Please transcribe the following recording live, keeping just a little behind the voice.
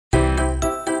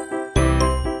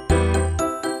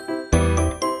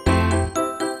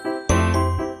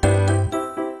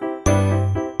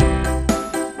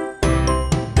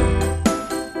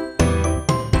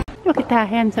Look at that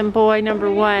handsome boy number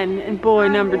 1 and boy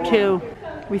number 2.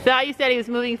 We thought you said he was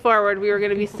moving forward. We were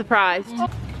going to be surprised.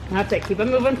 That's it. Keep it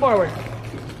moving forward.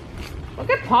 Look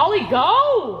at Polly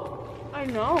go. I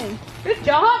know. Good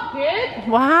job, kid.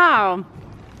 Wow.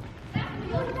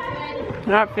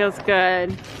 That feels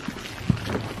good.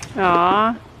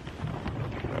 Aw.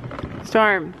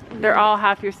 Storm, they're all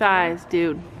half your size,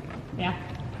 dude. Yeah.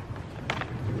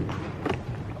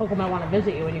 Coco might want to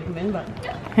visit you when you come in, but...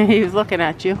 He was looking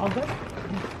at you. All good.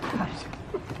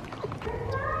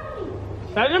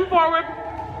 Send him forward.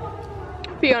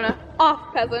 Fiona,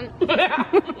 off, peasant.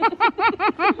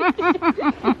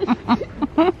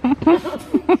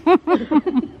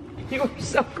 You were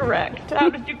so correct. How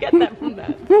did you get that from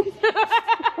that?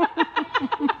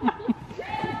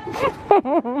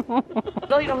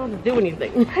 No, you don't have to do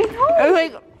anything. I know. I was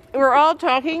like, we're all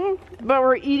talking, but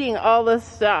we're eating all this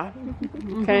stuff.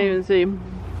 Can't even see.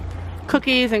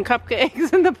 Cookies and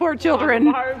cupcakes and the poor children.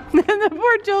 And the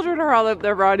poor children are all up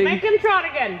there rotting. Make him trot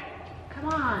again. Come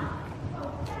on.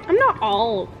 I'm not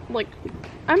all, like,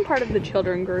 I'm part of the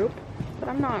children group, but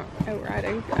I'm not out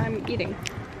riding. I'm eating.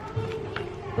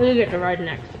 You get to ride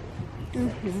next.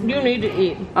 You need to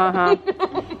eat. Uh-huh.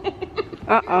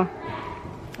 Uh-oh.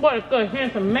 What a good,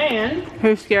 handsome man.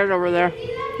 Who's scared over there?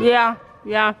 Yeah,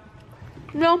 yeah.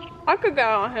 No, I could get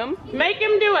on him. Make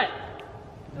him do it.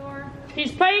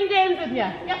 He's playing games with you.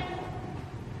 Yep.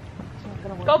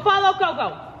 Go follow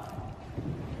Coco.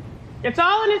 It's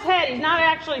all in his head. He's not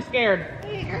actually scared.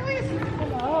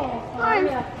 Fine.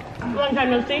 Long time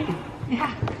no see.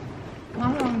 Yeah.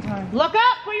 Long time. Look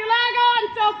up. Put your leg on,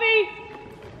 Sophie.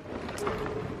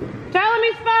 Tell him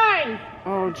he's fine.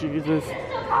 Oh, Jesus.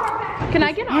 Can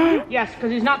I get on him? Yes,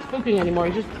 because he's not spooking anymore.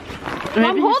 He's just...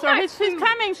 Mom, hold my she's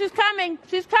coming, she's coming,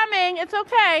 she's coming. It's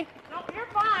okay. No, you're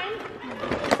fine.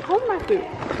 Hold my food.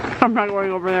 I'm not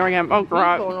going over there again. Oh, He's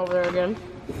God. going over there again.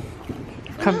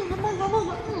 Come.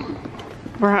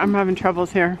 I'm having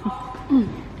troubles here.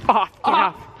 Off, get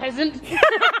off. Peasant.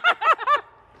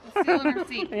 Still in her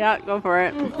seat. Yeah, go for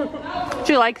it.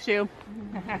 She likes you.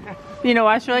 You know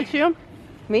why she likes you?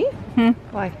 Me? Hmm.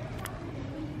 Why?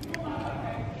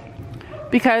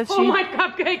 Because she... Oh, my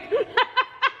cupcake.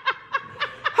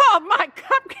 Oh, my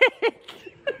cupcake!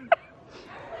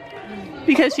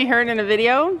 Because she heard in a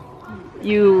video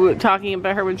you talking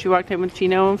about her when she walked in with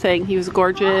Chino, saying he was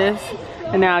gorgeous,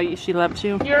 and now she loves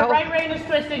you. Your right rein is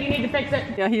twisted. You need to fix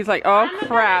it. Yeah, he's like, oh,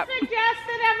 crap. I'm suggest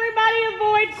that everybody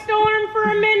avoid Storm for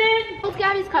a minute. Hold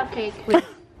Gabby's cupcake. Please.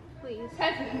 Please.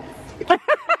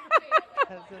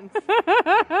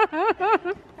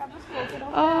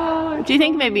 Do you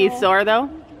think maybe he's sore, though?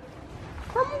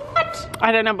 From what?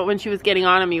 I don't know, but when she was getting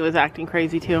on him, he was acting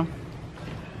crazy, too.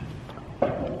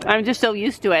 I'm just so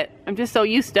used to it. I'm just so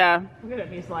used to... Look at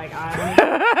him. He's like, she has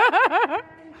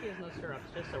no stirrups,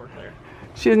 just so we're clear.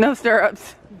 She has no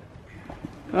stirrups.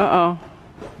 Uh-oh.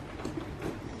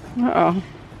 Uh-oh.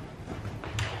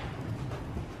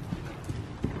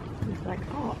 He's like,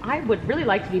 oh, I would really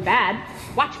like to be bad.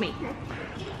 Watch me.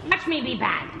 Watch me be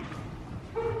bad.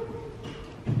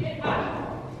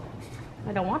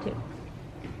 I don't want to.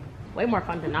 Way more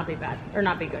fun to not be bad, or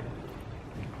not be good.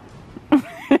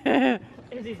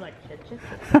 Izzy's like, shit.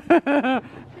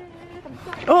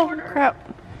 Oh, crap.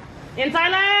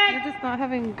 Inside leg! You're just not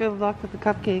having good luck with the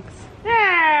cupcakes.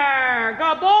 There!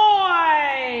 Good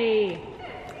boy!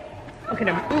 Look at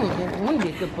him. I want to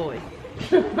be a good boy.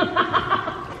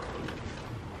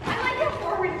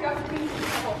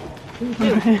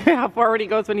 How forward he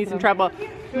goes when he's in trouble.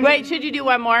 Wait, should you do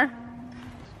one more?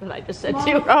 What I just said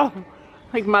too. Oh,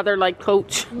 like mother, like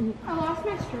coach. I lost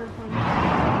my stirrup on.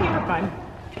 You were fine.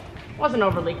 Wasn't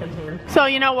overly concerned. So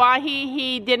you know why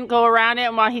he didn't go around it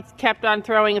and why he kept on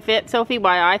throwing a fit, Sophie?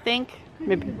 Why I think?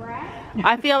 Maybe.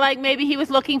 I feel like maybe he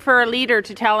was looking for a leader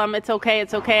to tell him it's okay,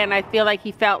 and I feel like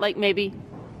he felt like maybe...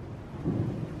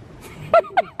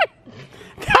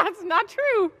 That's not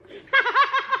true.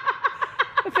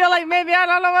 I feel like maybe I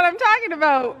don't know what I'm talking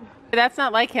about. That's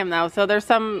not like him though, so there's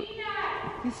some...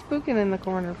 He's spooking in the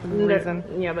corner for no reason.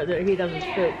 Yeah, but he doesn't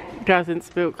spook. Doesn't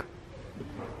spook.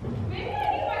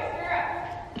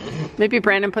 Maybe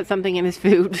Brandon put something in his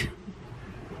food.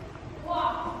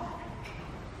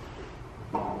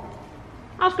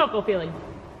 How's Coco feeling?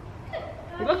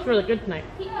 He looks really good tonight.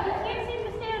 He can't seem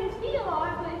to stay on his feet a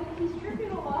lot, but he's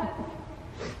tripping a lot.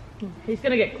 He's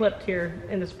gonna get clipped here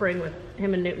in the spring with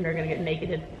him and Newton are gonna get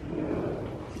nakeded.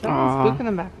 Someone's spooking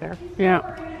him back there.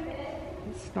 Yeah.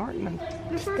 He's snorting him.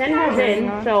 Den has in,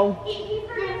 so He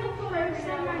forgot the first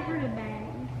time I heard a bang.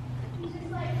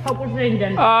 Hope was in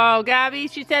Den. Oh, Gabby,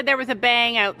 she said there was a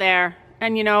bang out there.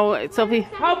 And you know, Sophie.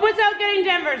 Hope was out getting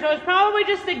Denver, so it's probably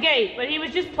just the gate, but he was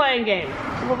just playing games.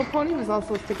 Well, the pony was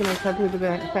also sticking his head through the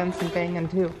fence and banging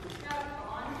too.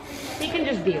 He can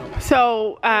just deal.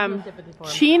 So,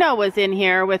 Chino was in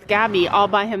here with Gabby all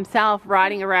by himself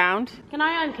riding around. Can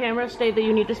I on camera state that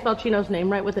you need to spell Chino's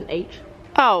name right with an H?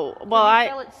 Oh, well,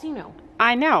 Spell it Chino.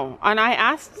 I know. And I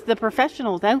asked the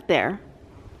professionals out there,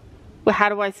 well, how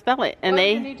do I spell it? And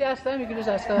You need to ask them. You can just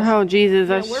ask us. oh, Jesus.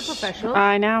 Yeah, we're professionals.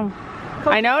 I know.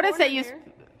 I noticed that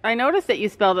you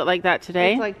spelled it like that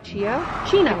today. It's like chia?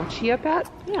 Chino. Chia pet?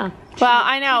 Yeah. Well,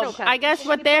 I know. I guess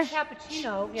what they're...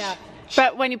 Cappuccino, yeah.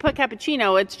 But when you put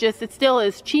cappuccino, it still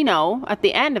is Chino at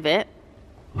the end of it.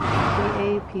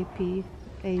 Cappacino.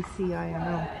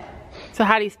 So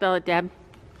how do you spell it, Deb?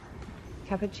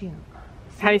 Cappuccino.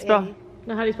 How do you spell?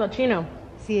 Now, how do you spell Chino?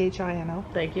 Chino.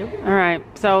 Thank you. All right.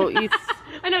 So you.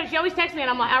 I know, she always texts me and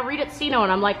I'm like, I'll read it Chino,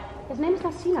 and I'm like, his name is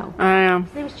not Chino. I know.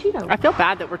 His name is Chino. I feel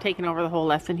bad that we're taking over the whole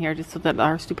lesson here just so that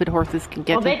our stupid horses can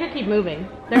get Well, they could keep moving.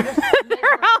 They're just...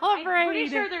 all I'm pretty afraid.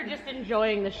 sure they're just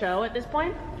enjoying the show at this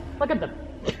point. Look at them.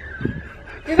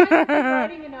 You guys keep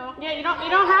riding, you know. Yeah, you don't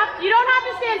have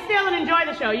to stand still and enjoy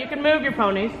the show. You can move your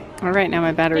ponies. All right, now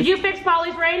my battery. Did you fix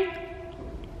Polly's rein?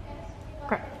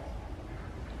 Okay.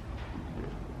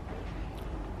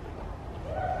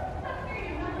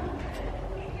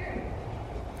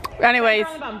 Anyways,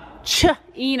 On the bum.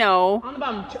 Chino On the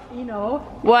bum. You know.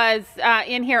 was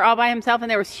in here all by himself, and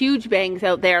there was huge bangs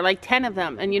out there, like 10 of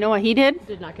them. And you know what he did?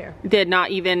 Did not care. Did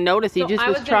not even notice. He So just I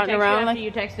was gonna trotting text around you after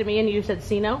like. you texted me and you said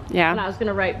Chino. Yeah. And I was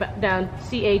gonna write down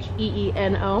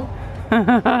Cheno.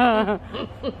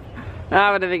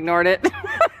 I would have ignored it.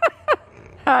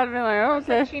 I'd be like, oh,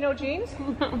 okay. Chino jeans?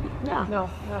 Yeah. No,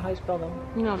 not how you spell them.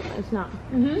 No, it's not.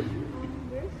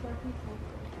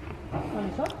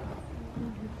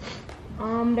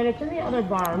 But it's in the other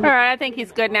barn. All right, I think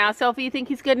he's good now. Sophie, you think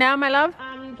he's good now, my love?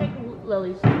 Take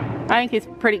Lily's. I think he's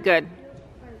pretty good.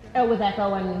 Oh, with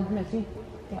Echo and Missy.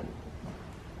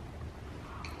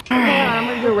 I'm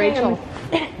gonna do Rachel.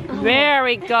 There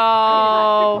we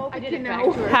go. I did it back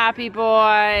to her. Happy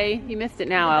boy. You missed it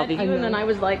now, Albie. And then I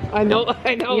was like, I know.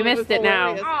 You missed it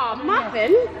now. oh,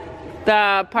 Muffin.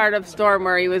 The part of Storm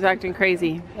where he was acting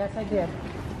crazy. Yes, I did.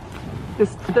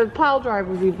 The pile drive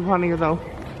was even funnier though.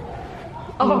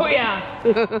 Oh, yeah.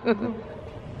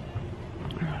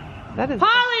 That is.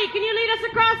 Polly, can you lead us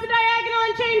across the diagonal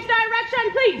and change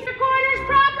direction, please? The corners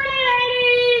properly,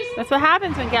 ladies. That's what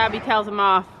happens when Gabby tells him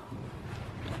off.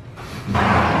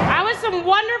 That was some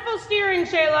wonderful steering,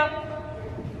 Shayla.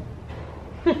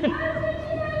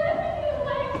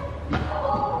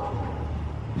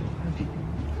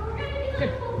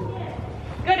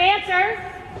 Good answer.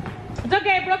 It's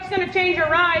okay, Brooke's gonna change her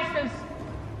rise, because...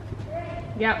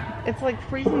 Yep. It's like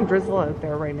freezing drizzle out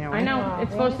there right now. I know.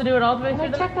 It's supposed to do it all the way through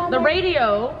the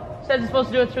radio says it's supposed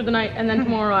to do it through the night and then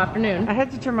tomorrow afternoon. I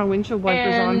had to turn my windshield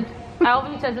wipers And on.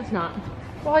 Alvin says it's not.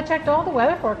 Well, I checked all the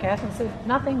weather forecasts and said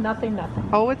nothing, nothing, nothing.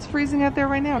 Oh, it's freezing out there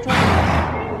right now.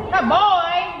 Good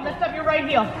boy! Lift up your right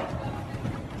heel.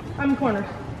 I'm corners.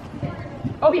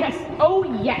 Oh yes. Oh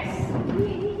yes.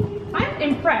 I'm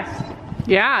impressed.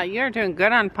 Yeah, you're doing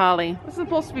good on Polly. It was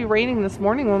supposed to be raining this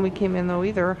morning when we came in though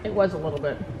either. It was a little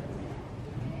bit.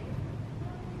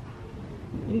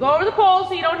 You can go over the pole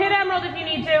so you don't hit Emerald if you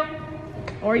need to.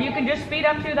 Or you can just speed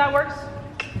up too, that works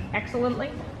excellently.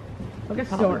 Look at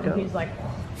Stuart, and he's like,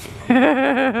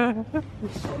 I'm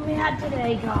so mad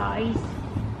today, guys.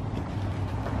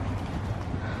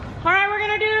 Alright, we're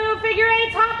gonna do figure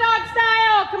eights hot dog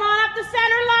style. Come on up the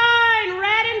center line,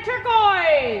 red and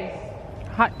turquoise.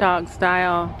 Hot dog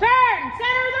style. Turn,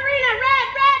 center of the arena, red,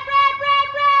 red, red, red,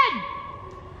 red.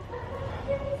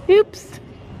 Oops.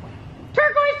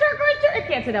 Turquoise, turquoise, turquoise. I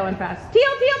can't say that one fast.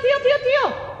 Teal, teal, teal, teal,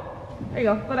 teal. There you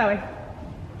go. Go that way.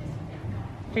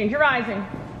 Change your rising.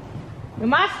 You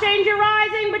must change your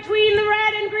rising between the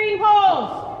red and green poles.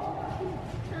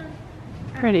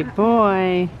 Pretty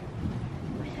boy.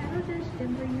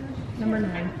 Number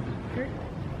 9.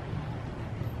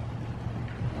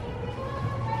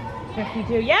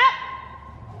 52. Yep.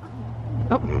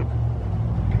 Oh.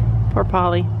 Poor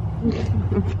Polly.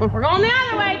 We're going the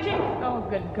other way, chick. Oh,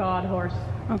 good God, horse.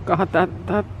 Oh God,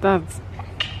 that's.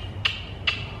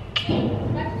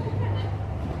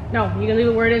 No, you can leave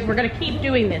it where it is. We're going to keep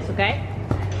doing this, okay?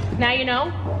 Now you know?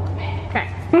 Okay.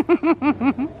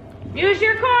 Use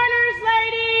your corners,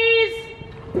 ladies.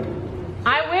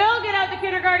 I will get out the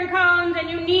kindergarten cones, and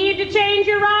you need to change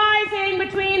your rising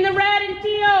between the red and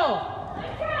teal.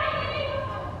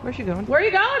 Where's she going? Where are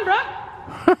you going, Brooke?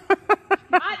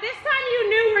 This time you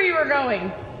knew where you were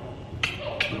going.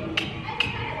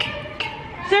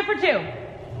 Sit for 2.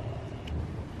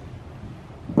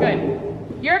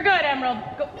 Good. You're good, Emerald.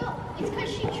 Go. No, it's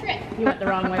because she tripped. You went the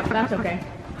wrong way, but that's okay.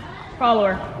 Follow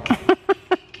her.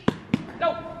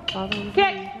 Go.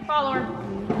 Kick. Follow her.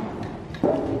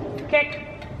 Kick.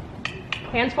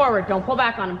 Hands forward. Don't pull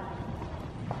back on him.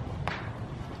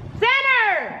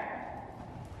 Center!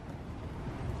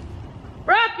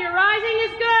 Brooke, your rising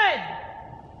is good.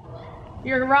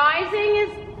 Your rising is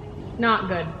not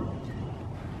good.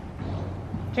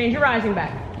 Change your rising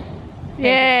back.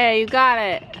 Yeah, you got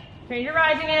it. Change your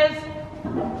rising is.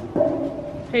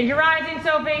 Change your rising,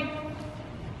 Sophie.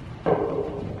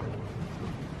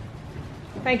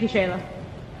 Thank you, Shayla.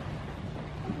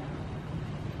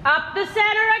 Up the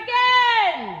center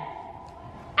again.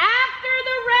 After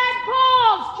the red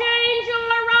pulls, change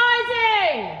your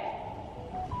rising.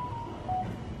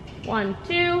 1,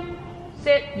 2,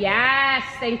 sit. Yes,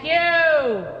 thank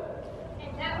you.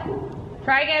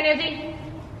 Try again, Izzy.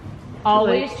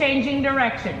 Always changing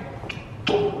direction.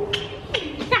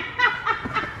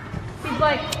 She's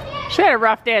like, She had a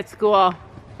rough day at school.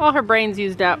 All her brains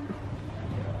used up.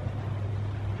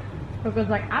 Coco's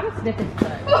like, I'm sniffing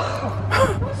today.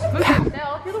 Spook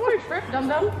yourself. You're the one who tripped,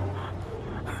 dum-dum.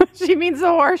 She means the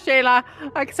horse, Shayla.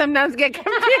 I sometimes get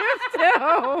confused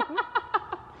too.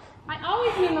 I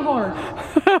always mean the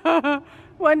horse.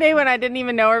 One day when I didn't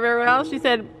even know her very well, she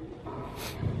said,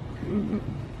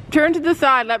 turn to the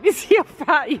side, let me see how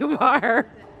fat you are.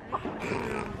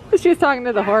 She was talking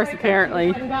to the horse apparently.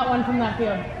 I got one from that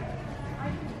field.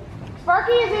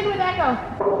 Sparky is in with Echo.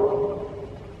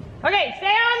 Okay, stay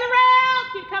on the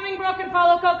rail. Keep coming, Brooke, and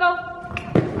follow Coco.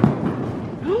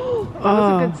 That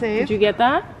was a good save. Did you get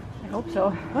that? I hope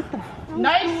so.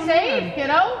 Nice save,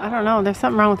 kiddo. I don't know. There's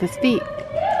something wrong with his feet.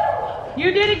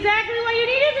 You did exactly what you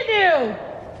needed to do.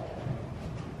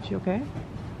 Is she okay?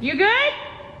 You good?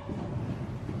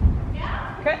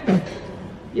 Yeah. Good.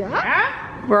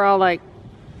 Yeah. We're all like,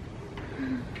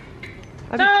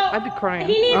 I'd be crying.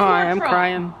 He needs oh, more I am trot.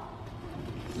 crying.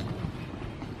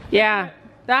 Yeah,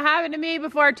 that happened to me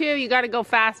before too. You got to go You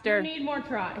faster. need more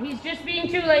trot. He's just being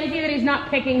too lazy that he's not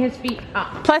picking his feet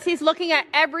up. Plus, he's looking at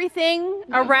everything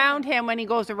around him when he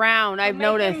goes around. I've Make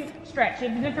noticed. him stretch,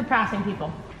 even if you're passing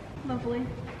people. Lovely.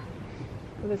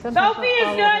 Sophie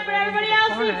is good, but everybody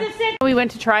else needs to sit. We went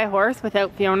to try a horse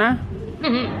without Fiona.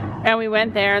 And we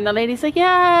went there, and the lady's like,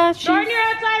 yeah, Jordan, you're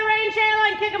outside range, Shayla,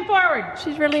 and kick him forward.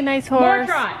 she's really nice More horse.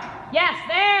 trot. Yes,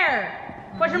 there.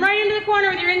 Push him right into the corner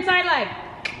with your inside leg.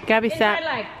 Gabby Inside sat.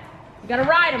 leg. You gotta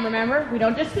ride him, remember? We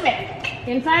don't just sit.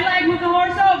 Inside leg, move the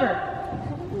horse over.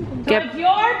 So Yep. it's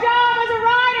your job as a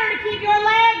rider to keep your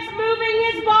legs moving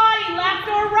his body, left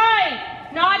or right,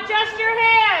 not just your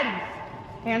hands.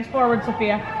 Hands forward,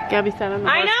 Sophia. Gabby sat on the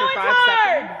I horse know for it's 5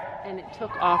 hard. seconds, and it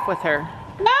took off with her.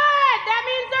 Good! That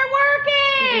means they're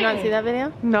working! Did you not see that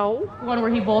video? No. The one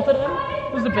where he bolted him?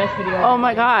 It was the best video. Oh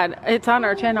my God, it's on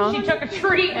our channel. She took a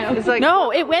tree out. It's like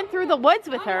No, it went through the woods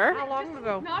with her. how long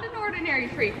ago? Not an ordinary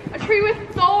tree. A tree with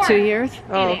thorns. 2 years.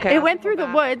 Oh, okay. It went through the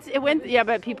woods. It went, yeah,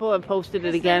 but people have posted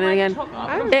it again and again. Took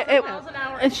off It- miles an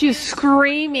hour. And she's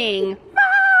screaming.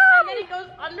 And then it goes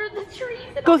under the trees.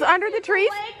 And Goes all under these the trees?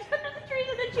 legs under the trees,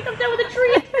 and then she comes down with a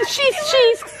tree.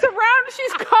 She's surrounded.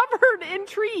 She's covered in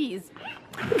trees.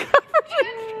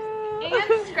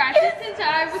 And scratches since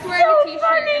I was wearing a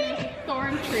t-shirt and there's a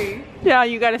thorn tree. Yeah,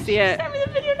 you gotta see it. Send me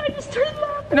the video and I just started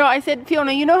laughing. No, I said,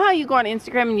 Fiona, you know how you go on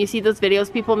Instagram and you see those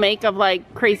videos people make of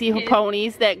like crazy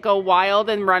ponies that go wild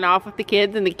and run off with the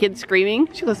kids and the kids screaming?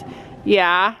 She goes,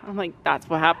 yeah. I'm like, that's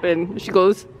what happened. She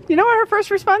goes, you know what her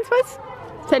first response was?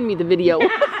 Send me the video.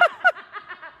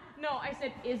 No, I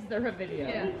said, is there a video?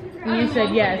 Yeah. And you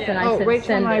said yes, and I Oh, said Rachel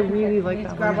send and I it. really like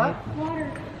that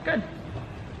one. Good.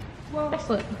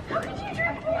 Excellent. How could you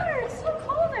drink water? It's so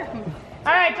cold out.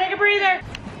 All right, take a breather.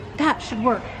 That should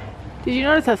work. Did you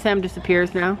notice how Sam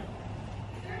disappears now?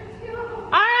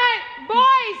 All right,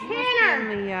 boys,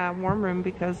 Tanner. In the warm room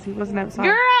because he wasn't outside.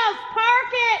 Girls,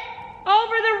 park it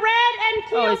over the red and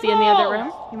teal Oh, is he in the other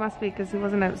poles. room? He must be because he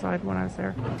wasn't outside when I was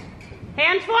there.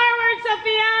 Hands forward,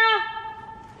 Sophia.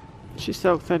 She's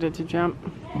so excited to jump.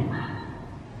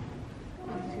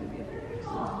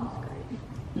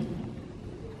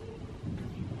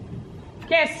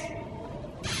 Kiss.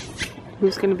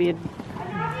 Who's gonna be a...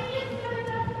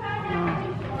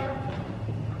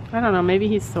 I don't know, maybe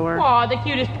he's sore. Aw, the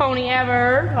cutest pony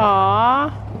ever.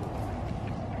 Aww.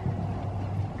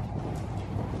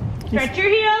 Stretch your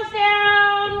heels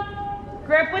down.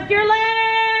 Grip with your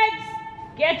legs.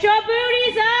 Get your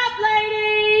booties up,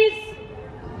 ladies.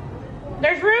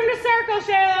 There's room to circle,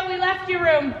 Shayla. We left you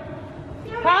room.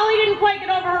 Polly didn't quite get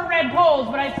over her red poles,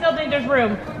 but I still think there's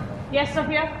room. Yes,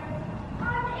 Sophia?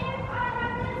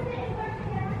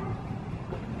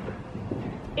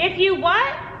 If you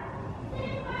what?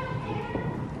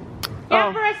 Yeah,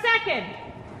 Oh. for a second.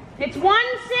 It's one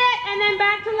sit and then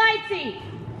back to light seat.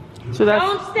 So that's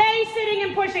Don't stay sitting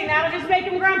and pushing. That'll just make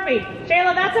him grumpy.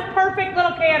 Shayla, that's a perfect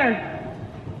little canter.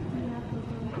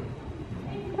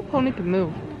 That pony can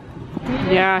move.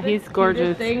 yeah, he's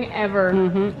gorgeous. Cutest thing ever.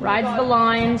 Mhm. Rides the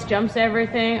lines, jumps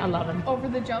everything. I love him. Over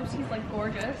the jumps, he's like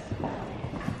gorgeous.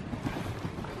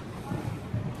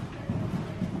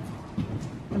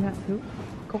 And that's who?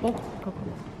 Coco.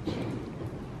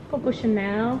 Coco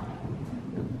Chanel.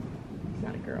 He's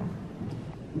not a girl.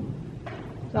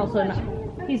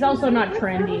 He's also not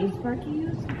trendy.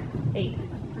 8.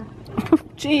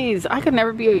 Jeez, I could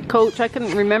never be a coach. I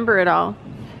couldn't remember it all.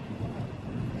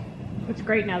 It's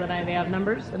great now that I have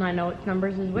numbers and I know which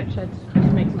numbers is which. That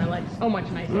just makes my life so much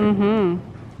nicer. Mm-hmm.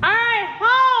 All right,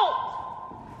 halt!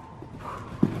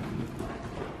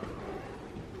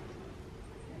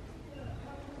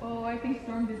 Oh, I think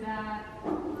Storm did that.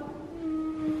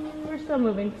 We're still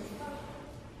moving.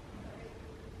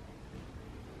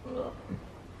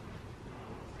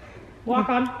 Walk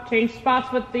on. Change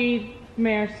spots with the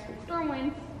mares. Storm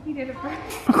wins. He did it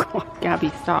first.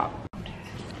 Gabby, stop.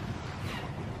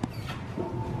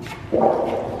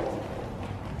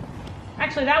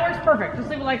 Actually, that works perfect. Just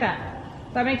leave it like that.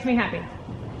 That makes me happy.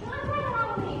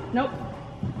 Nope.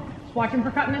 Just watch him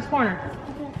for cutting this corner.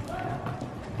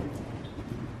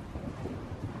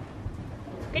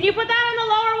 Can you put that on the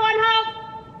lower one,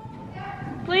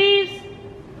 Hope? Please?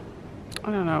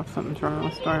 I don't know if something's wrong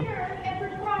with Storm.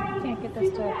 Can't get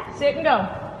this to. Sit and go.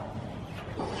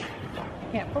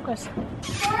 Can't focus.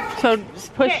 So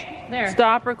just push, Okay, there.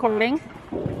 stop recording.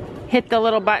 Hit the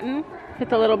little button. Hit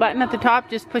the little button at the top.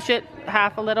 Just push it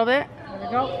half a little bit. There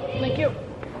we go. Thank you.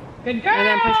 Good girl. And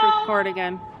then push record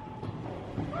again.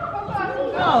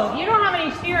 Oh, you don't have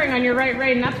any steering on your right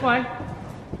rein, that's why.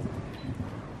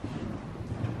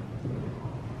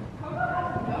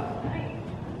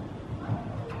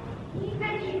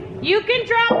 You can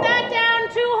drop that down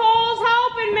 2 holes,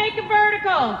 Hope, and make a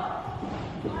vertical.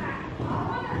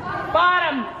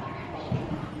 Bottom.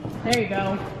 There you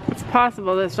go. It's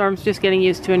possible that Storm's just getting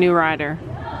used to a new rider.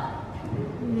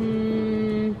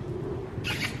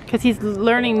 Because he's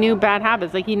learning new bad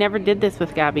habits. Like he never did this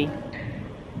with Gabby.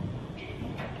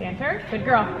 Canter. Good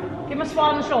girl. Give him a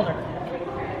swat on the shoulder.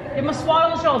 Give him a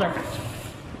swat on the shoulder.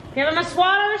 Give him a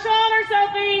swat on the shoulder,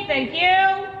 Sophie. Thank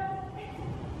you.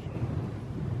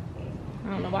 I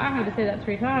don't know why I had to say that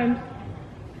 3 times.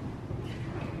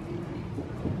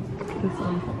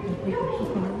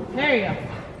 There you go.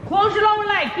 Close your lower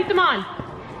leg. Keep them on.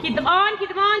 Keep them on, keep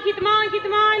them on, keep them on, keep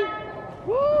them on.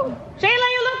 Woo! Shayla,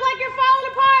 you look like you're falling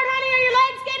apart, honey. Are your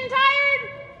legs getting tired?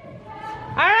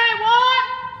 All right, what?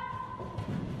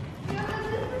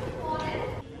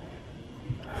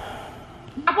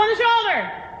 Up on the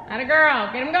shoulder. Atta girl.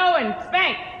 Get him going.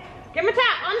 Spank. Give him a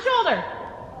tap on the shoulder.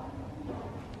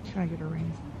 Try to get her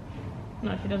reins.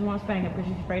 No, she doesn't want to spank him because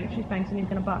she's afraid if she spanks him, he's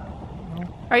going to buck.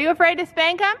 Are you afraid to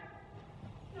spank him?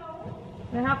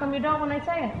 Then how come you don't when I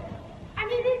say it? I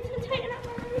needed to tighten up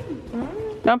my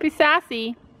ring. Don't be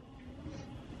sassy.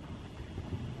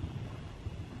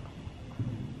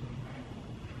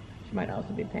 She might also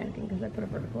be panicking because I put a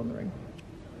vertical in the ring.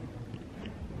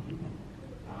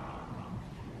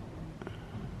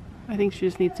 I think she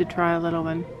just needs to try a little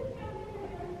one.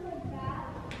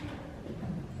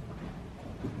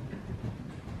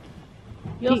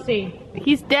 You'll see.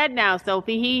 He's dead now,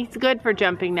 Sophie. He's good for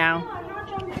jumping now. I'm not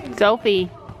jumping. Sophie.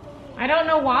 I don't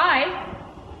know why.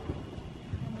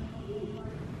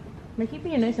 Am I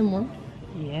keeping you nice and warm?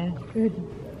 Yeah. Good.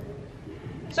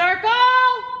 Circle!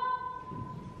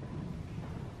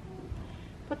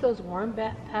 Put those warm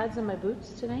pads on my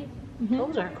boots tonight.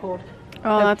 Those aren't cold.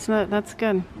 Oh, that's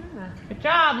good. Good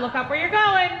job. Look up where you're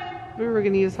going. We were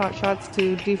going to use hot shots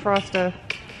to defrost a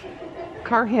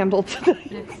car handle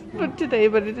today,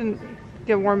 but it didn't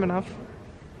get warm enough.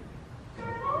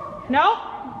 Nope.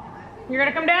 You're going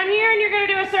to come down here and you're going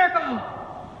to do a circle.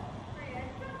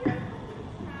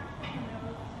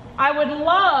 I would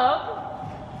love...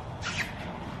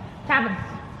 Tap him.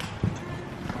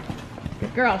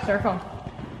 Good girl, circle.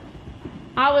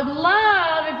 I would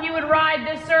love if you would ride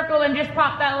this circle and just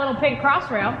pop that little pink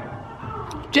cross rail.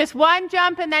 Just one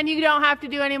jump and then you don't have to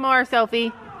do any more, Sophie.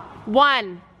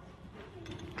 One.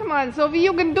 Come on, Sophie,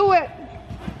 you can do it.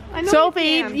 I know Sophie,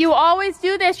 you can. you always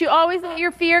do this. You always let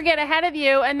your fear get ahead of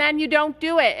you and then you don't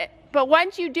do it. But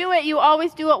once you do it, you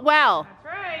always do it well.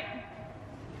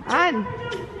 That's right.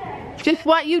 On. Just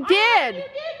what you You did. did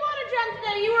want to jump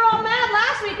today. You were all mad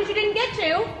last week because you didn't get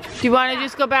to. Do you want to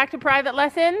just go back to private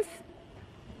lessons?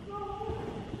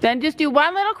 Then just do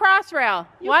one little cross rail.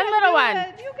 One little one.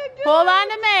 You can do Hold it. on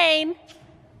to Maine.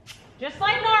 Just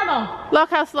like normal. Look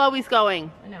how slow he's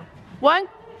going. I know. One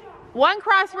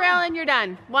cross rail and you're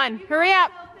done. One. Hurry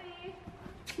up.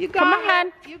 You got Come it.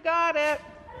 on. You got it.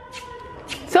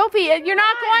 Sophie, you're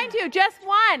not going to. Just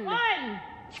one.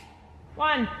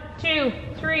 1, 2,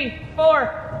 3,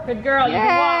 4. Good girl. You Yay.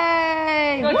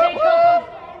 can walk. Go Whoop, take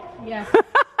Coco. Yes.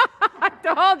 I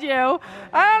told you.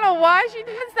 I don't know why she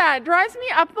does that. It drives me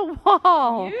up the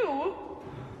wall. You.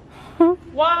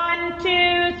 1,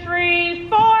 2, 3,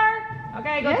 4.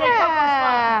 Okay, go take Coco's spot.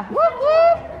 Yeah. Whoop,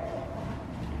 whoop.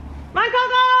 Come on,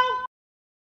 Coco.